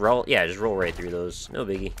 And just roll, yeah, just roll right through those. No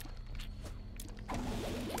biggie.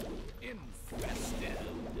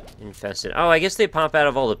 Infested. Oh, I guess they pop out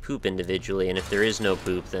of all the poop individually, and if there is no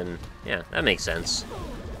poop, then yeah, that makes sense.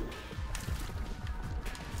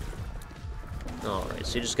 Alright,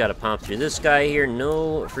 so you just gotta pop through this guy here.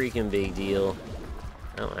 No freaking big deal.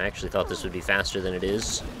 Oh, I actually thought this would be faster than it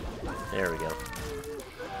is. There we go.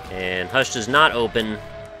 And Hush does not open.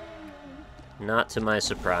 Not to my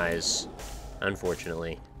surprise,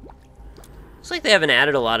 unfortunately. Looks like they haven't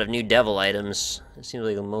added a lot of new devil items. It seems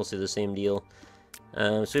like mostly the same deal.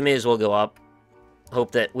 So we may as well go up.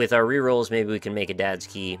 Hope that with our rerolls, maybe we can make a Dad's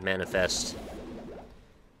Key manifest.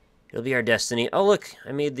 It'll be our destiny. Oh, look,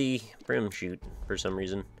 I made the brim shoot for some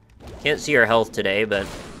reason. Can't see our health today, but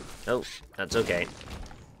oh, that's okay.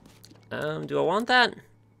 Do I want that?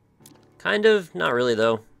 Kind of. Not really,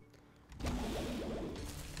 though.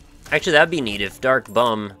 Actually, that'd be neat if Dark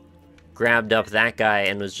Bum grabbed up that guy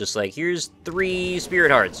and was just like, here's 3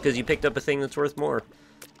 spirit hearts, because you picked up a thing that's worth more.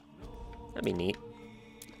 That'd be neat.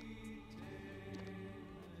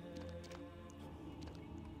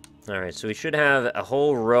 Alright, so we should have a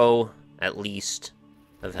whole row, at least,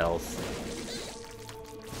 of health.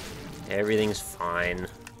 Everything's fine.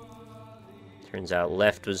 Turns out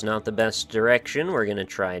left was not the best direction. We're gonna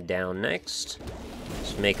try down next.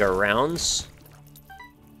 Just make our rounds.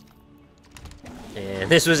 And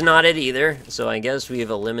this was not it either, so I guess we've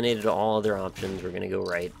eliminated all other options. We're gonna go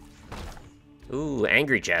right. Ooh,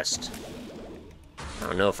 angry chest. I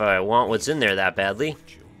don't know if I want what's in there that badly,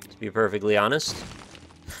 to be perfectly honest.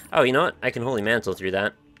 Oh, you know what? I can Holy Mantle through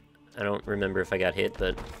that. I don't remember if I got hit,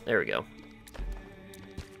 but there we go.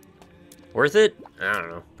 Worth it? I don't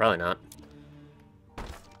know. Probably not.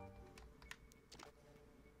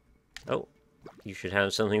 Oh, you should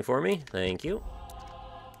have something for me. Thank you.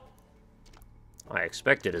 I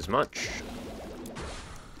expected as much.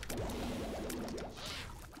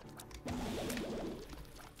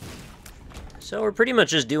 So we're pretty much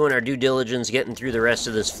just doing our due diligence, getting through the rest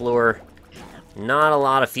of this floor. Not a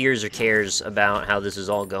lot of fears or cares about how this is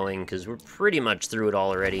all going, because we're pretty much through it all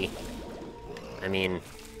already. I mean,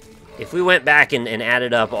 if we went back and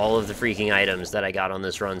added up all of the freaking items that I got on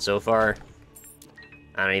this run so far,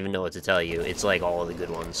 I don't even know what to tell you. It's like all of the good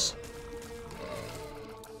ones.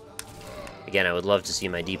 Again, I would love to see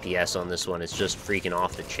my DPS on this one. It's just freaking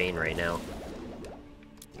off the chain right now.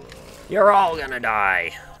 You're all gonna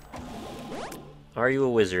die! Are you a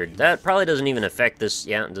wizard? That probably doesn't even affect this.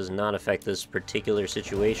 Yeah, it does not affect this particular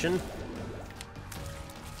situation.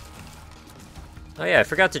 Oh yeah, I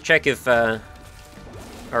forgot to check if our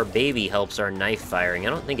baby helps our knife firing. I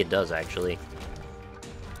don't think it does, actually.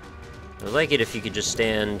 I would like it if you could just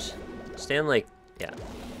stand like, yeah.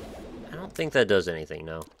 I don't think that does anything,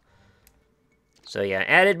 no. So yeah,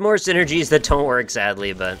 added more synergies that don't work,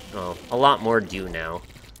 sadly, but, well, a lot more do now.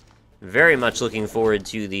 Very much looking forward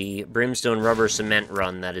to the Brimstone Rubber Cement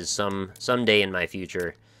run that is someday in my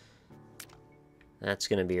future. That's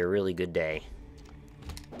gonna be a really good day.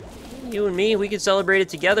 You and me, we could celebrate it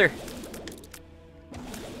together.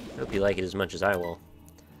 Hope you like it as much as I will.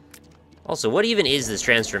 Also, what even is this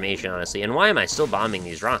transformation, honestly? And why am I still bombing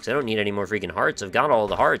these rocks? I don't need any more freaking hearts. I've got all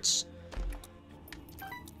the hearts.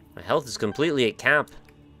 My health is completely at cap.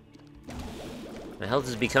 My health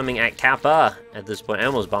is becoming at kappa at this point. I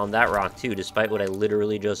almost bombed that rock, too, despite what I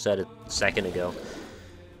literally just said a second ago.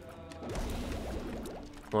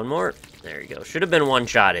 One more. There you go. Should have been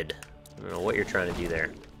one-shotted. I don't know what you're trying to do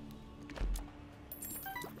there.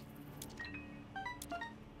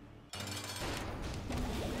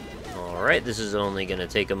 Alright, this is only going to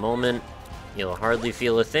take a moment. You'll hardly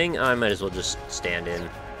feel a thing. I might as well just stand in.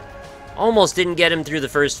 Almost didn't get him through the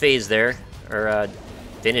first phase there. Or,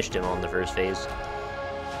 finished him on the first phase.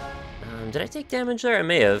 Did I take damage there? I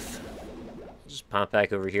may have. Just pop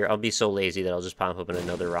back over here. I'll be so lazy that I'll just pop open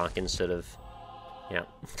another rock instead of, yeah,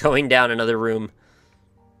 going down another room.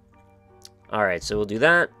 Alright, so we'll do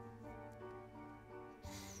that.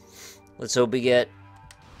 Let's hope we get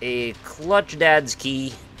a clutch dad's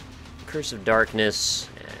key. Curse of Darkness.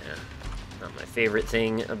 Not my favorite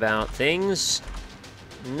thing about things.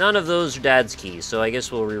 None of those are dad's keys, so I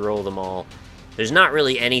guess we'll re-roll them all. There's not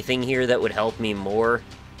really anything here that would help me more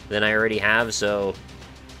than I already have, so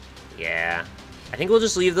yeah. I think we'll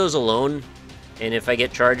just leave those alone, and if I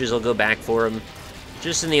get charges, I'll go back for them,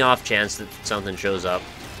 just in the off chance that something shows up.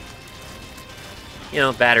 You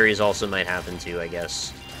know, batteries also might happen too, I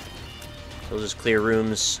guess. We'll just clear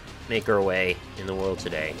rooms, make our way in the world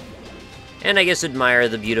today. And I guess admire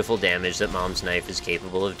the beautiful damage that Mom's knife is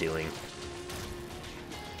capable of doing.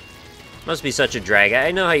 Must be such a drag.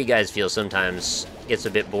 I know how you guys feel sometimes. It gets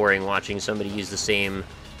a bit boring watching somebody use the same...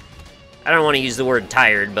 I don't want to use the word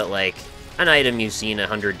tired, but like, an item you've seen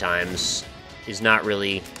 100 times is not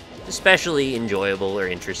really especially enjoyable or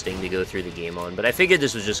interesting to go through the game on. But I figured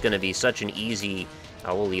this was just going to be such an easy...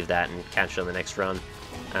 Oh, we'll leave that and catch it on the next run.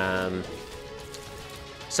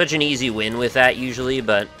 Such an easy win with that, usually,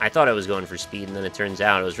 but I thought I was going for speed, and then it turns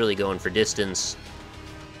out I was really going for distance.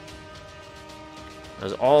 I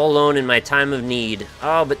was all alone in my time of need.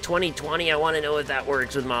 Oh, but 2020, I want to know if that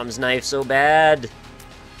works with Mom's knife so bad.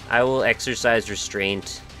 I will exercise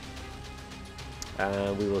restraint.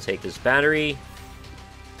 We will take this battery.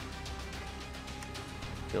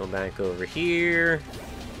 Go back over here.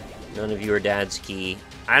 None of you are dad's key.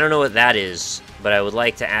 I don't know what that is, but I would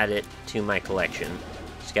like to add it to my collection.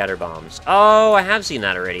 Scatter bombs. Oh, I have seen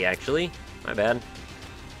that already, actually. My bad.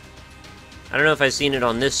 I don't know if I've seen it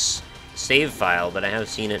on this save file, but I have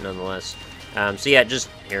seen it nonetheless. So yeah, just,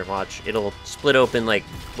 here, watch. It'll split open like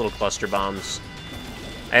little cluster bombs.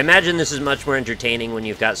 I imagine this is much more entertaining when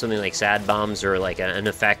you've got something like sad bombs or like an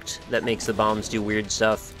effect that makes the bombs do weird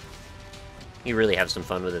stuff. You really have some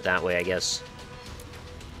fun with it that way, I guess.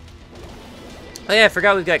 Oh yeah, I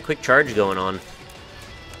forgot we've got quick charge going on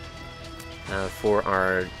for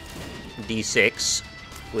our D6,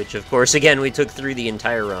 which of course, again, we took through the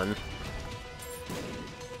entire run.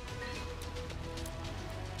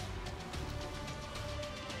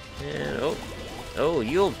 And, oh,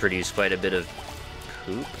 you'll produce quite a bit of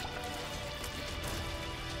poop.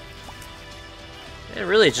 And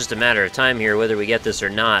really, it's just a matter of time here, whether we get this or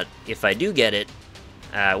not. If I do get it,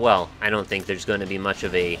 well, I don't think there's going to be much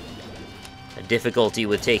of a difficulty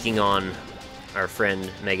with taking on our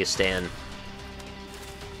friend Megastan.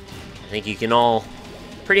 I think you can all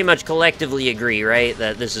pretty much collectively agree, right,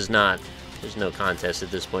 that this is not... There's no contest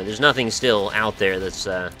at this point. There's nothing still out there that's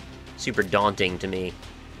super daunting to me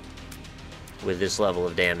with this level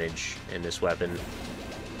of damage and this weapon.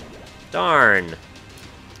 Darn!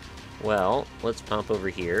 Well, let's pop over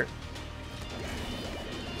here.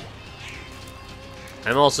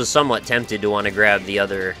 I'm also somewhat tempted to want to grab the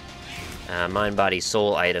other Mind, Body,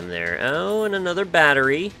 Soul item there. Oh, and another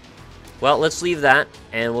battery. Well, let's leave that,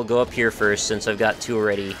 and we'll go up here first, since I've got two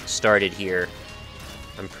already started here.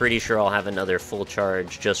 I'm pretty sure I'll have another full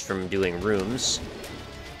charge just from doing rooms.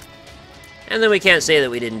 And then we can't say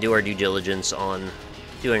that we didn't do our due diligence on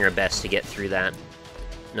doing our best to get through that.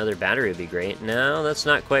 Another battery would be great. No, that's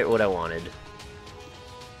not quite what I wanted.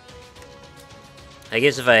 I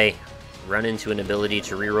guess if I run into an ability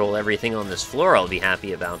to reroll everything on this floor, I'll be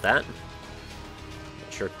happy about that.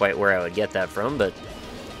 Not sure quite where I would get that from, but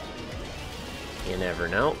you never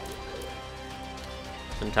know.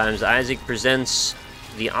 Sometimes Isaac presents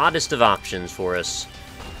the oddest of options for us.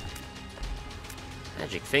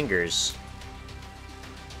 Magic fingers.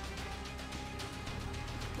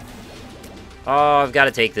 Oh, I've got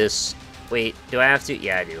to take this. Wait, do I have to?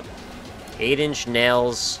 Yeah, I do. 8-inch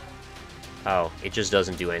nails. Oh, it just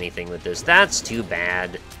doesn't do anything with this. That's too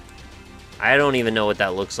bad. I don't even know what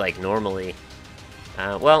that looks like normally.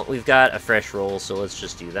 Well, we've got a fresh roll, so let's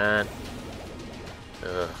just do that.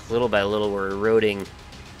 Little by little, we're eroding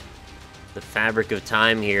the fabric of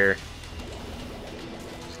time here.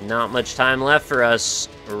 There's not much time left for us.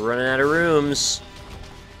 We're running out of rooms.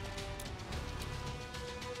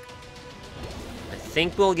 I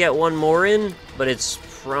think we'll get one more in, but it's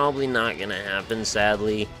probably not gonna happen,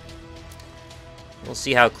 sadly. We'll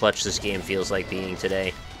see how clutch this game feels like being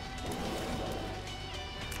today.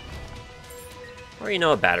 Or, you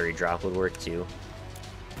know, a battery drop would work too.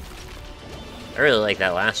 I really like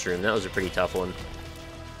that last room. That was a pretty tough one.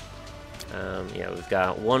 Yeah, we've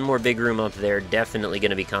got one more big room up there. Definitely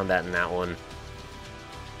going to be combating that one.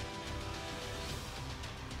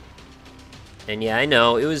 And yeah, I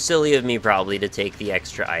know, it was silly of me probably to take the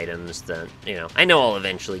extra items that, you know, I know I'll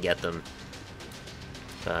eventually get them.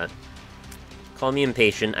 But, call me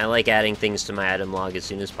impatient. I like adding things to my item log as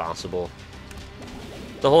soon as possible.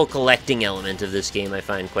 The whole collecting element of this game I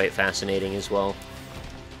find quite fascinating as well.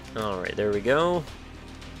 Alright, there we go.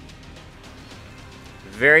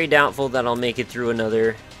 Very doubtful that I'll make it through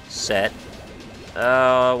another set.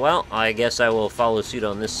 Well, I guess I will follow suit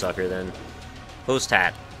on this sucker then. Post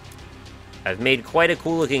hat. I've made quite a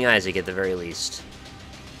cool-looking Isaac at the very least.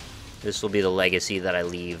 This will be the legacy that I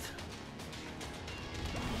leave.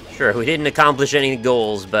 Sure, we didn't accomplish any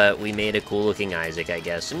goals, but we made a cool-looking Isaac, I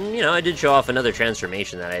guess. And, you know, I did show off another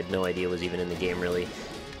transformation that I had no idea was even in the game, really.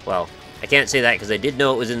 Well, I can't say that because I did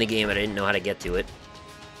know it was in the game, but I didn't know how to get to it.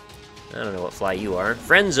 I don't know what fly you are.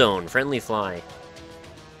 Friend zone, friendly fly.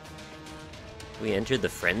 We entered the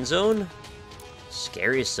friend zone?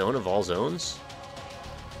 Scariest zone of all zones?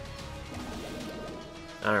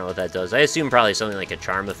 I don't know what that does. I assume probably something like a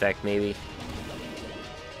charm effect, maybe.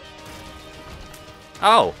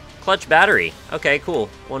 Oh, clutch battery. Okay, cool.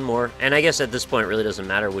 One more. And I guess at this point it really doesn't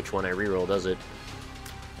matter which one I reroll, does it?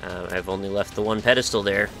 I've only left the one pedestal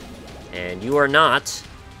there. And you are not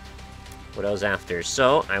what I was after.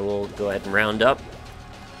 So, I will go ahead and round up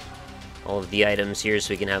all of the items here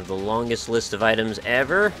so we can have the longest list of items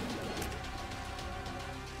ever.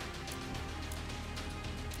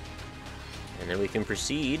 And then we can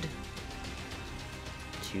proceed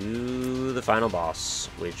to the final boss,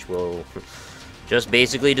 which will just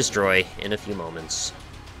basically destroy in a few moments.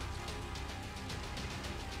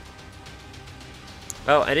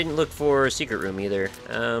 Oh, I didn't look for a secret room either.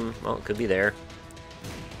 Well, it could be there.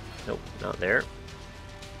 Nope, not there.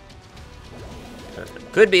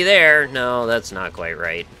 Could be there. No, that's not quite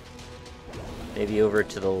right. Maybe over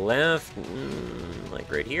to the left,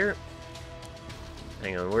 like right here.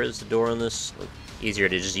 Hang on, where's the door on this? Easier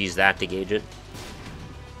to just use that to gauge it.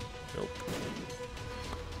 Nope.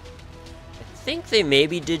 I think they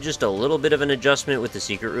maybe did just a little bit of an adjustment with the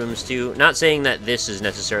secret rooms too. Not saying that this is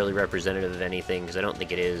necessarily representative of anything, because I don't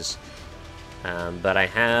think it is. But I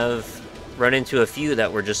have run into a few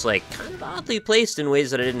that were just like kind of oddly placed in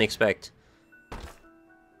ways that I didn't expect.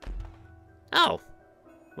 Oh.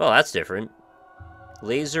 Well, that's different.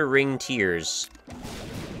 Laser ring tears.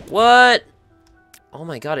 What? Oh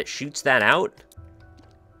my god, it shoots that out?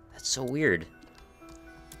 That's so weird.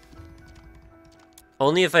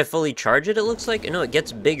 Only if I fully charge it, it looks like? No, it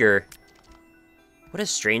gets bigger. What a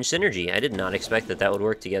strange synergy. I did not expect that that would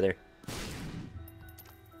work together.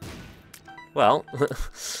 Well,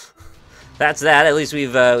 that's that. At least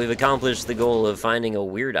we've accomplished the goal of finding a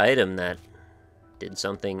weird item that did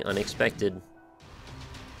something unexpected.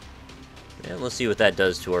 And let's see what that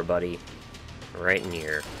does to our buddy right in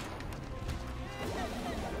here.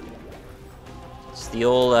 It's the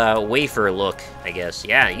old wafer look, I guess.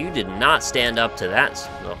 Yeah, you did not stand up to that,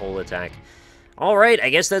 the whole attack. Alright, I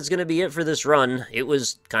guess that's going to be it for this run. It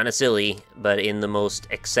was kind of silly, but in the most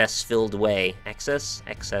excess-filled way. Excess?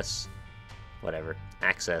 Excess? Whatever.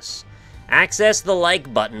 Access. Access the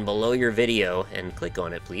like button below your video, and click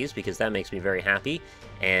on it, please, because that makes me very happy.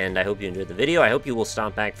 And I hope you enjoyed the video. I hope you will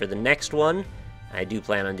stop back for the next one. I do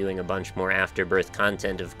plan on doing a bunch more Afterbirth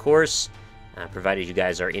content, of course, provided you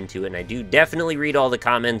guys are into it. And I do definitely read all the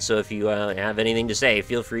comments, so if you have anything to say,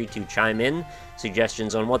 feel free to chime in.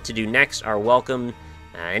 Suggestions on what to do next are welcome.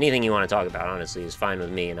 Anything you want to talk about, honestly, is fine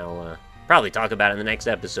with me, and I'll probably talk about it in the next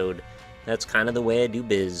episode. That's kind of the way I do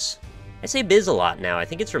biz. I say biz a lot now. I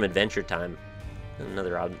think it's from Adventure Time.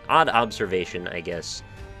 Another odd observation, I guess.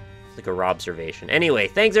 Like a robservation. Anyway,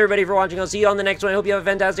 thanks everybody for watching. I'll see you on the next one. I hope you have a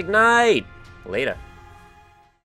fantastic night. Later.